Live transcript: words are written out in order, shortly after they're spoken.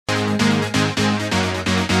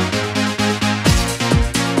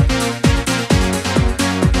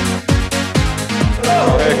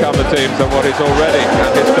games on what is already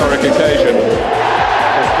an historic occasion.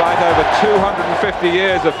 Despite over 250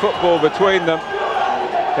 years of football between them,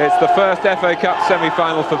 it's the first FA Cup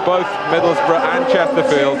semi-final for both Middlesbrough and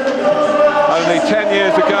Chesterfield. Only 10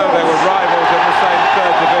 years ago they were rivals in the same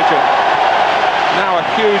third division. Now a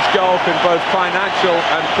huge gulf in both financial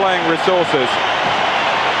and playing resources.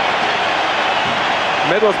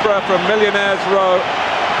 Middlesbrough from Millionaires Row,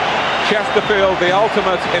 Chesterfield the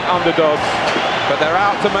ultimate in underdogs. But they're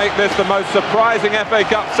out to make this the most surprising FA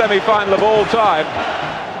Cup semi-final of all time.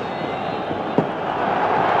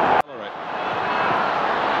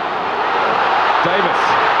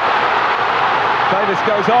 Davis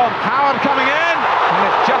goes on, Howard coming in, and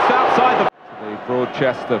it's just outside the broad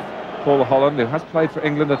chest of Paul Holland, who has played for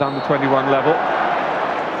England at under-21 level.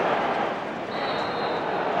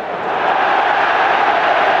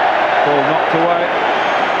 Ball knocked away.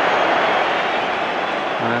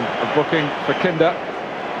 And a booking for Kinder.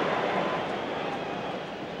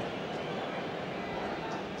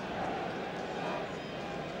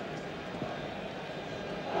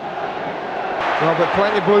 Well, but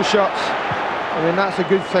plenty of blue shots. I mean, that's a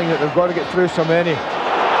good thing that they've got to get through so many.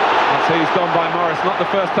 That's he's gone by Morris. Not the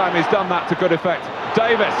first time he's done that to good effect.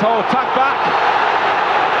 Davis, tap back.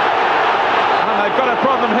 And they've got a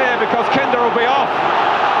problem here because Kinder will be off.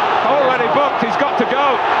 Already booked, he's got to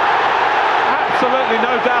go. Absolutely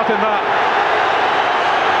no doubt in that.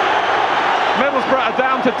 Middlesbrough are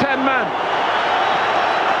down to 10 men.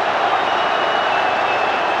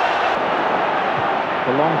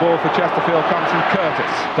 The long ball for Chesterfield comes from Curtis.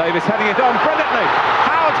 Davis heading it on brilliantly.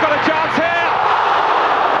 Howard's got a chance here.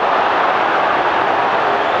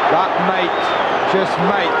 That just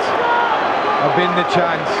might have been the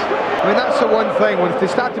chance. I mean, that's the one thing, when if they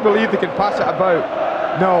start to believe they can pass it about,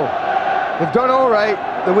 no. They've done all right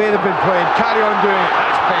the way they've been playing. Carry on doing it.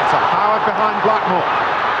 That's better. Howard behind Blackmore.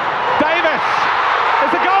 Davis!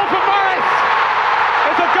 It's a goal for Morris!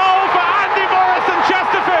 It's a goal for Andy Morris and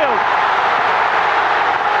Chesterfield!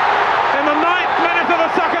 In the 9th minute of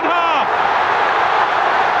the second half.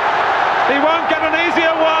 He won't get an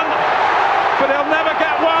easier one, but he'll never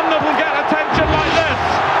get one that'll get attention like this.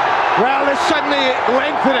 Well, they suddenly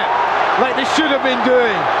lengthen it, like they should have been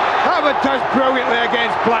doing. Howard does brilliantly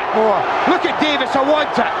against Blackmore. Look at Davis, I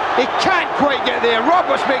want it. He can't quite get there.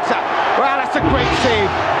 Roberts makes it. Well, that's a great save.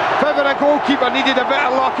 If ever a goalkeeper needed a bit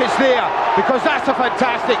of luck, it's there, because that's a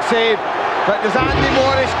fantastic save. But does Andy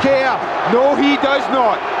Morris care? No, he does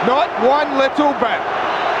not. Not one little bit.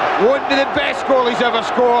 Won't be the best goal he's ever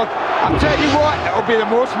scored. I'll tell you what, it'll be the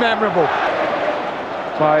most memorable.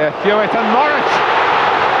 By Hewitt and Morris.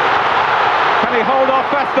 Can he hold off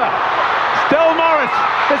Fester? Still Morris.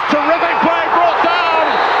 This terrific play brought down.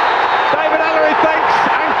 David Elleray thinks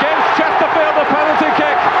and gives Chesterfield a penalty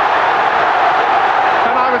kick.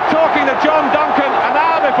 And I was talking to John Duncan an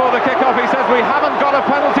hour before the kick-off. He says we haven't got a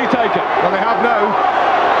penalty taken. Well, they have now.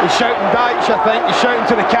 He's shouting Dyche, I think. He's shouting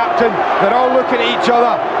to the captain. They're all looking at each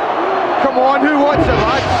other. Come on, who wants it,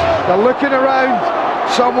 lads? They're looking around.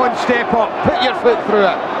 Someone step up. Put your foot through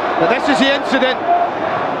it. But this is the incident.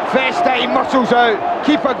 Festa, he muscles out.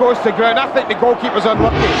 Keeper goes to ground. I think the goalkeeper's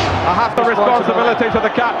unlucky. I have the responsibility to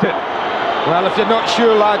the captain. Well, if you're not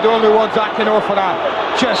sure, lad, the only ones I can offer that.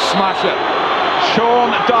 Just smash it.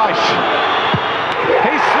 Sean Dyche.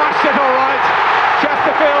 He smashed it all right.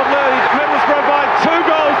 Chesterfield lead Middlesbrough by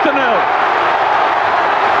 2 goals to 0.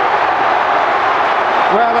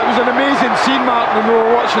 Well, it was an amazing scene, Martin, when we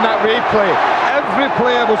were watching that replay. Every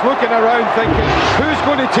player was looking around thinking, who's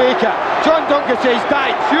going to take it? John Duncan says,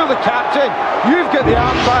 Dyche, you're the captain. You've got the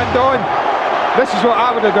armband on. This is what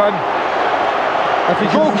I would have done. If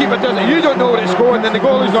the goalkeeper does it, you don't know where it's going, then the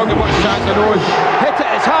goalie's not got much chance of knowing. Hit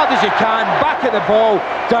it as hard as you can, back at the ball,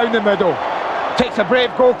 down the middle. Takes a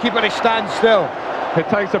brave goalkeeper to stand still. It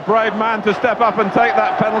takes a brave man to step up and take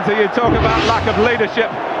that penalty. You talk about lack of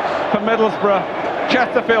leadership for Middlesbrough.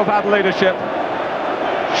 Chesterfield had leadership.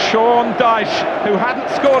 Sean Dyche, who hadn't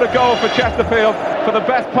scored a goal for Chesterfield for the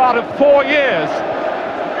best part of 4 years.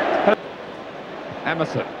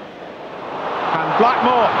 Emerson. And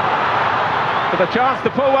Blackmore with a chance to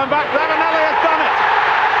pull one back. Ravanelli has done it.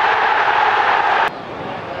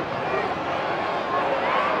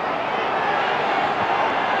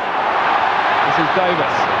 This is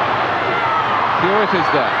Davis. Hewitt is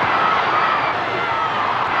there.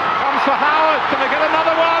 Comes for Howard. Can they get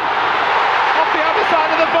another one? Off the other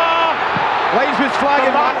side of the bar. Linesman's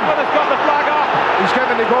flagging. The linesman has got the flag up. He's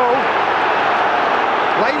given the goal.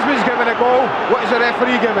 Linesman's given a goal. What is the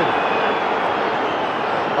referee giving?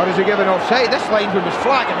 Or is he giving offside? This linesman was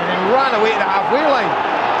flagging and then ran away to the halfway line.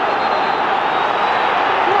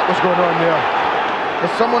 What was going on there?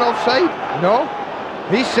 Is someone offside? No.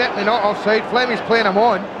 He's certainly not offside. Fleming's playing him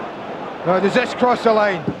on. Now, does this cross the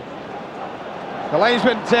line? The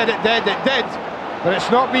linesman said it did, but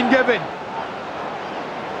it's not been given.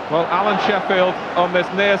 Well, Alan Sheffield on this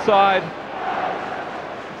near side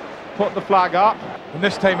put the flag up. And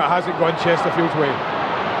this time it hasn't gone Chesterfield's way.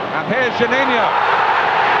 And here's Janino.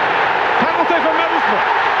 Penalty for Middlesbrough.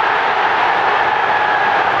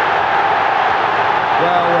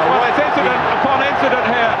 Well, it's incident upon incident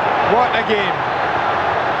here. What a game.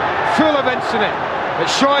 Full of incident.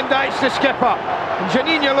 It's Sean Dyche, the skipper. And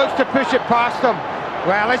Janino looks to push it past him.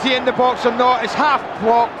 Well, is he in the box or not? It's half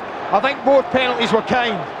blocked. I think both penalties were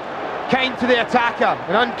kind. Kind to the attacker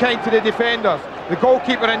and unkind to the defenders. The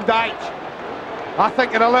goalkeeper and Dyche. I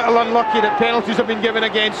think they're a little unlucky that penalties have been given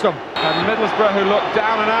against them. And Middlesbrough, who looked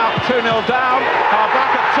down and out, 2-0 down, are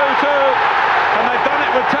back at 2-2. And they've done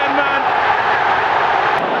it with 10 men.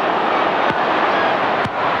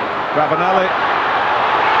 Ravanelli.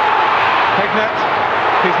 Hignett.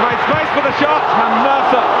 He's made space for the shot, and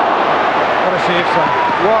Mercer. What a save, son.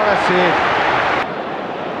 What a save.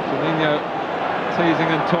 Janino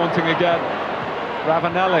teasing and taunting again.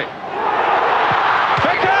 Ravanelli.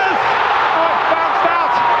 Vickers! Oh, it's bounced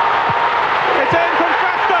out. It's in from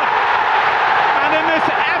Festa. And in this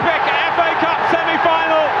epic FA Cup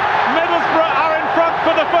semi-final, Middlesbrough are in front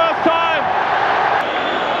for the first time.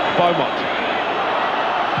 Beaumont.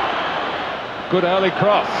 Good early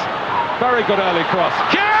cross. Very good early cross.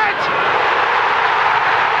 Hewitt!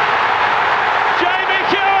 Jamie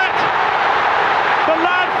Hewitt! The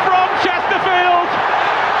lad from Chesterfield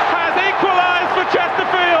has equalised for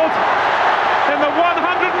Chesterfield in the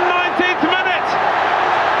 119th minute.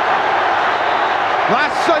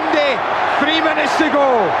 Last Sunday, 3 minutes to go.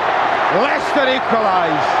 Leicester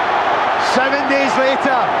equalised. 7 days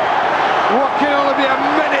later, what can only be a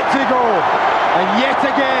minute to go? And yet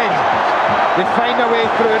again, they find a way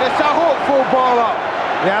through. It's a hopeful ball up.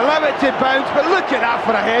 They allow it to bounce, but look at that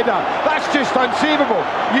for a header. That's just unsavable.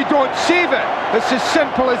 You don't save it. It's as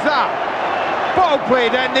simple as that. Ball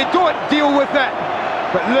played in, they don't deal with it.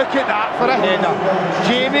 But look at that for a header.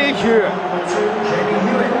 Jamie Hewitt.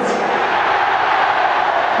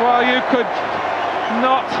 Well, you could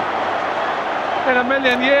not in a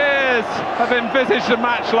million years have envisaged a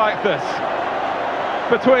match like this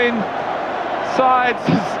between sides.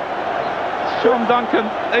 Sean Duncan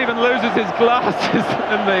even loses his glasses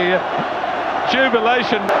in the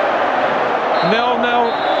jubilation. 0-0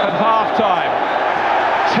 at half-time,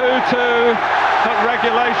 2-2 at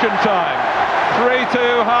regulation time,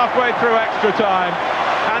 3-2 halfway through extra time,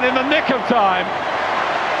 and in the nick of time,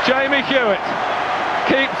 Jamie Hewitt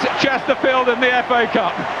keeps Chesterfield in the FA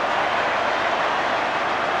Cup.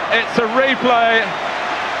 It's a replay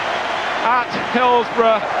at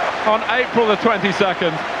Hillsborough on April the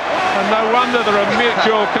 22nd. And no wonder there are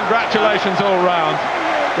mutual congratulations all round.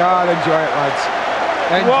 God, enjoy it, lads.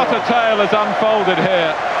 Enjoy. What a tale has unfolded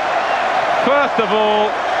here. First of all,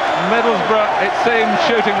 Middlesbrough, it seemed,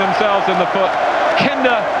 shooting themselves in the foot.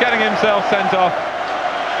 Kinder getting himself sent off.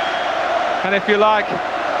 And if you like,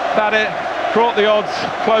 that it brought the odds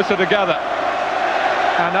closer together.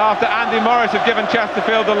 And after Andy Morris had given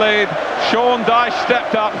Chesterfield the lead, Sean Dyche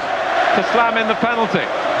stepped up to slam in the penalty.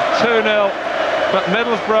 2-0. But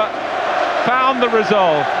Middlesbrough found the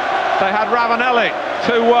resolve. They had Ravanelli,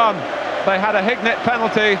 2-1. They had a Hignett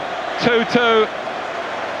penalty, 2-2.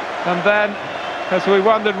 And then, as we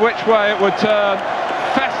wondered which way it would turn,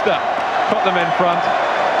 Festa put them in front.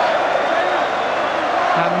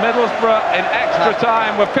 And Middlesbrough, in extra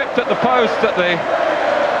time, were pipped at the post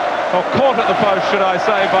or caught at the post, should I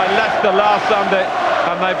say, by Leicester last Sunday.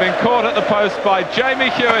 And they've been caught at the post by Jamie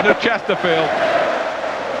Hewitt of Chesterfield.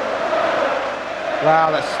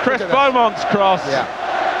 Wow, that's Chris Beaumont's cross. Yeah.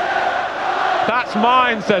 That's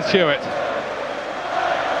mine, says Hewitt.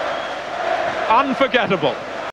 Unforgettable.